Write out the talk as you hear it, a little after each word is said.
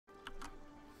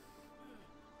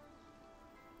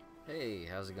Hey,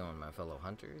 how's it going, my fellow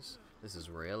hunters? This is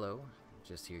Raello,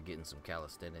 just here getting some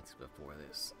calisthenics before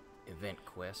this event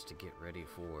quest to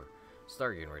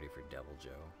start getting ready for Devil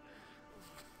Joe.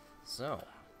 So,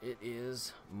 it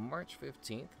is March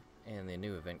 15th, and the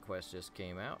new event quest just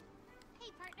came out. Hey,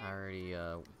 partner. I already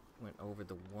went over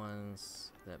the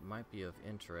ones that might be of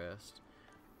interest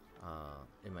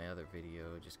in my other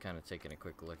video, just kind of taking a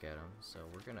quick look at them. So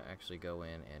we're going to actually go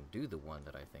in and do the one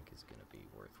that I think is going to be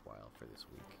worthwhile for this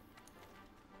week.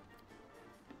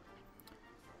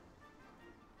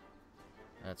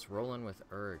 That's Rollin with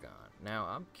Uragaan. Now,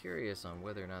 I'm curious on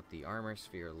whether or not the armor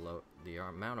sphere, the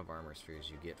amount of armor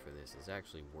spheres you get for this is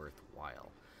actually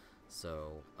worthwhile.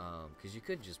 So, because you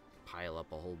could just pile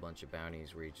up a whole bunch of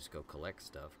bounties where you just go collect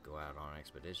stuff, go out on an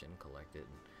expedition, collect it,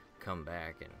 and come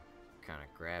back and kind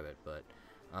of grab it. But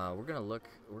we're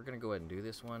gonna go ahead and do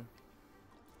this one,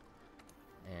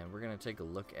 and we're gonna take a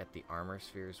look at the armor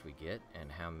spheres we get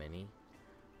and how many.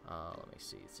 Let me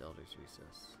see. It's Elder's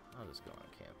Recess. I'll just go on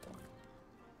Camp 1.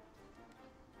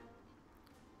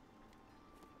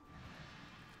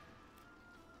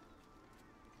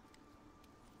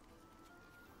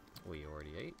 We already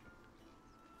ate.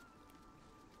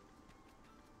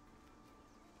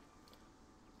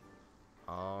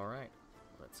 Alright,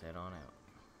 let's head on out.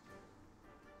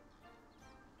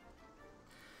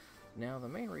 Now, the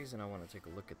main reason I want to take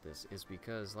a look at this is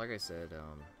because, like I said,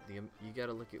 you got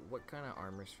to look at what kind of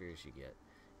armor spheres you get.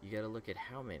 You got to look at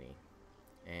how many,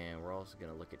 and we're also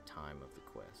going to look at time of the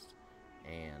quest.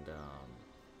 And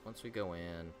once we go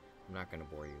in, I'm not going to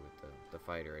bore you with the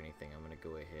fight or anything. I'm going to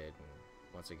go ahead and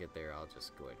once I get there, I'll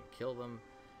just go ahead and kill them,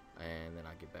 and then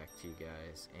I'll get back to you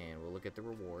guys, and we'll look at the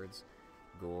rewards,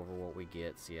 go over what we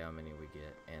get, see how many we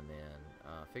get, and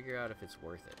then figure out if it's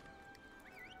worth it.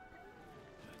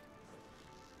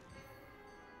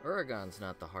 Uragaan's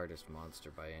not the hardest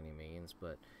monster by any means,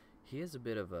 but he is a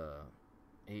bit of a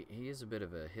he is a bit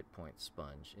of a hit point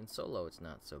sponge. In solo, it's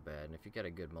not so bad, and if you got a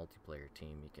good multiplayer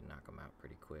team, you can knock them out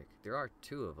pretty quick. There are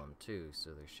two of them too,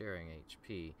 so they're sharing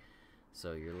HP.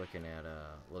 So you're looking at,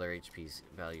 well, their HP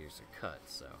values are cut,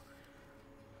 so.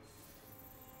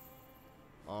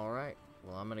 Alright,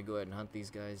 well, I'm going to go ahead and hunt these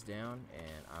guys down,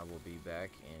 and I will be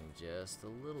back in just a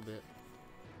little bit.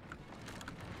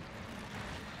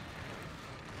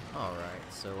 Alright,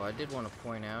 so I did want to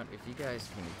point out, if you guys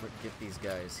can get these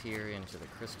guys here into the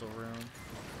crystal room,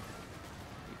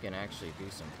 you can actually do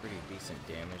some pretty decent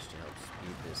damage to help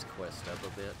speed this quest up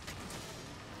a bit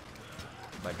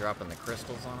by dropping the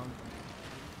crystals on them.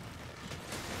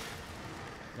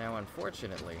 Now,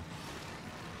 unfortunately,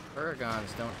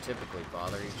 Uragaans don't typically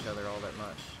bother each other all that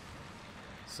much,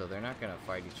 so they're not going to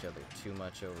fight each other too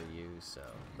much over you, so,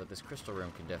 but this crystal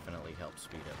room can definitely help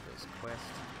speed up this quest.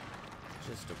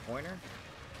 Just a pointer.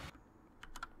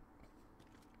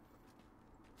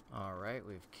 Alright,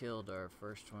 we've killed our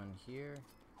first one here.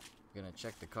 We're going to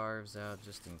check the carves out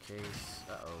just in case.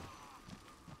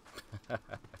 Uh-oh.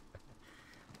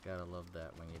 Gotta love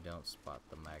that when you don't spot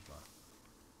the magma.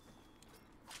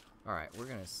 Alright, we're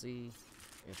gonna see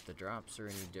if the drops are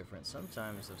any different.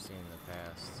 Sometimes I've seen in the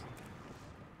past.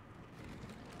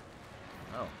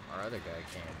 Oh, our other guy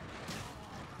came.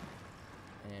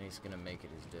 And he's gonna make it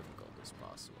as difficult as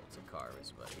possible to carve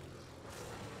his buddy.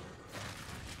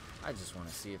 I just want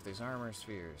to see if there's armor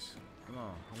spheres. Come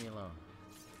on, leave me alone.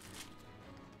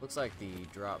 Looks like the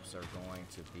drops are going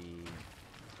to be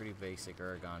pretty basic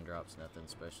Uragaan drops, nothing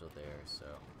special there, so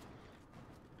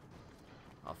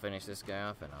I'll finish this guy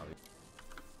off and I'll be...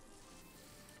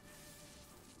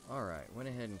 Alright, went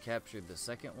ahead and captured the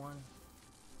second one,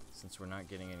 since we're not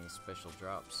getting any special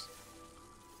drops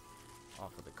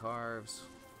off of the carves.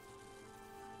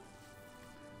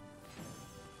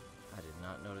 I did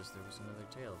not notice there was another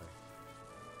tail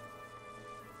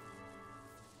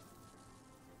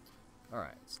there.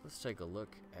 Alright, so let's take a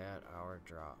look at our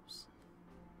drops.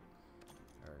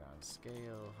 Uragaan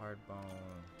scale, hard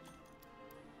bone.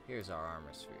 Here's our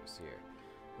armor spheres here.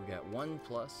 We got 1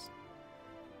 plus,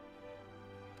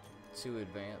 2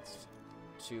 advanced,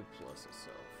 2 pluses, so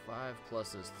 5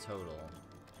 pluses total,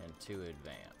 and 2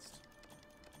 advanced.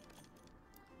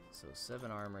 So 7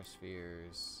 armor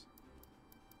spheres.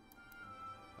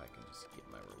 If I can just get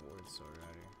my reward sorted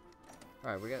out here.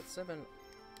 Alright, we got 7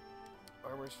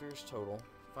 armor spheres total,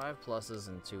 5 pluses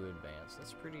and 2 advanced.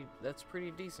 That's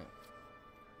pretty decent.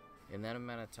 In that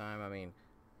amount of time, I mean,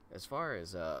 as far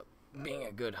as being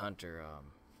a good hunter,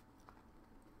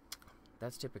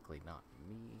 that's typically not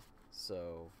me,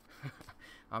 so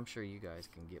I'm sure you guys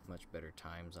can get much better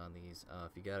times on these.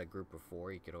 If you got a group of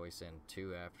 4, you could always send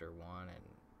 2 after one and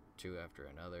 2 after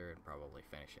another, and probably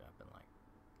finish it up in like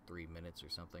 3 minutes or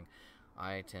something.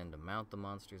 I tend to mount the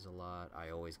monsters a lot. I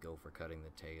always go for cutting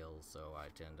the tails, so I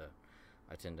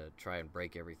tend to try and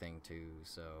break everything too,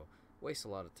 so waste a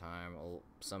lot of time.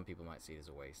 Some people might see it as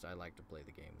a waste. I like to play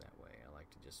the game that way. I like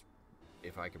to just,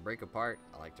 if I can break a part,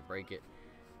 I like to break it,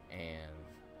 and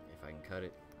if I can cut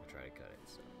it, I try to cut it.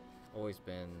 So always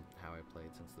been how I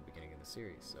played since the beginning of the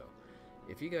series. So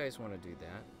if you guys want to do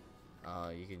that,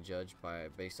 you can judge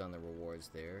based on the rewards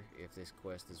there if this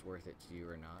quest is worth it to you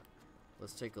or not.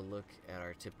 Let's take a look at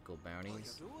our typical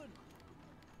bounties.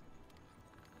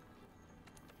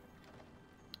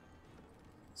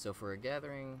 So for a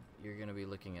gathering, you're going to be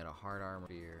looking at a hard armor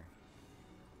sphere,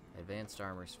 advanced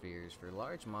armor spheres. For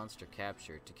large monster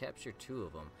capture, to capture 2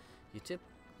 of them,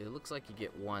 it looks like you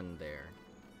get 1 there.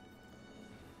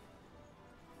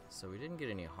 So we didn't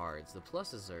get any hards. The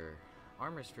pluses are,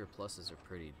 armor sphere pluses are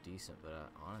pretty decent,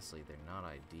 but honestly they're not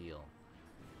ideal.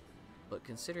 But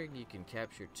considering you can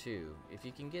capture 2, if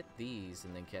you can get these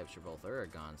and then capture both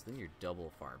Uragaans, then you're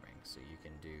double farming. So you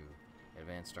can do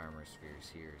advanced armor spheres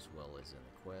here as well as in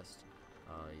the quest.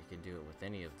 You can do it with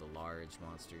any of the large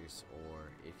monsters,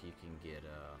 or if you can get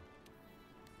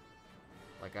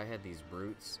like I had these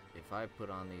brutes. If I put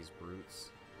on these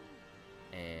brutes,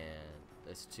 and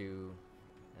that's 2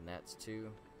 and that's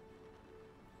 2,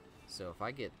 so if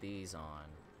I get these on,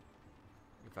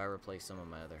 if I replace some of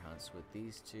my other hunts with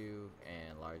these 2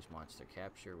 and large monster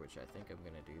capture, which I think I'm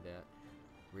gonna do that,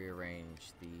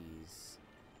 rearrange these.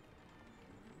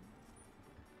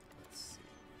 Let's see,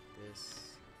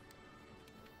 this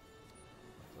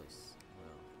replace,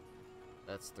 well,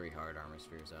 that's 3 hard armor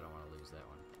spheres. I don't want to lose that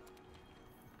one,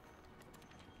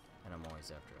 and I'm always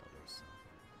after elders, so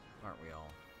aren't we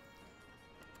all?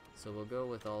 So we'll go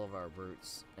with all of our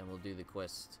brutes, and we'll do the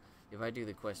quest. If I do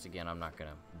the quest again, I'm not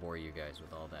gonna bore you guys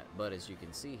with all that, but as you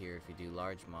can see here, if you do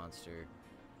large monster,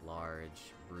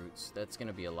 large brutes, that's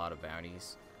gonna be a lot of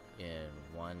bounties in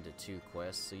 1 to 2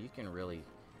 quests. So you can really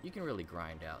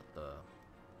grind out them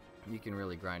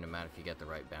out if you get the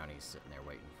right bounties sitting there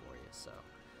waiting for you. So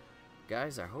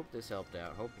guys, I hope this helped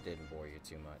out. Hope it didn't bore you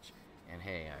too much, and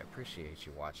hey, I appreciate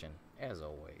you watching as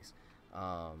always.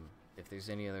 If there's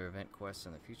any other event quests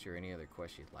in the future, any other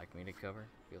quests you'd like me to cover,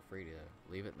 feel free to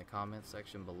leave it in the comments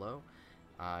section below.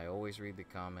 I always read the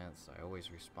comments, I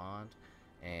always respond,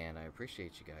 and I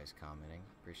appreciate you guys commenting,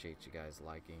 appreciate you guys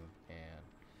liking, and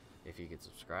if you could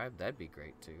subscribe, that'd be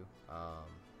great too.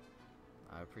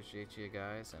 I appreciate you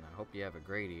guys, and I hope you have a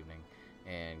great evening,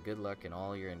 and good luck in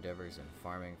all your endeavors in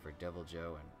farming for Devil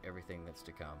Joe and everything that's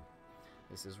to come.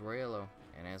 This is Royello,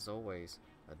 and as always,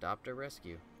 adopt or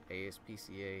rescue.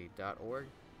 ASPCA.org,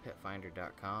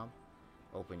 petfinder.com.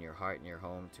 Open your heart and your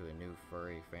home to a new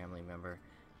furry family member,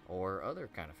 or other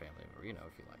kind of family member. You know,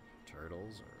 if you like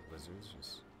turtles or lizards,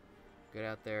 just get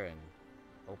out there and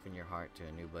open your heart to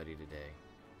a new buddy today.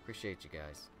 Appreciate you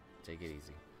guys. Take it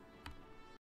easy.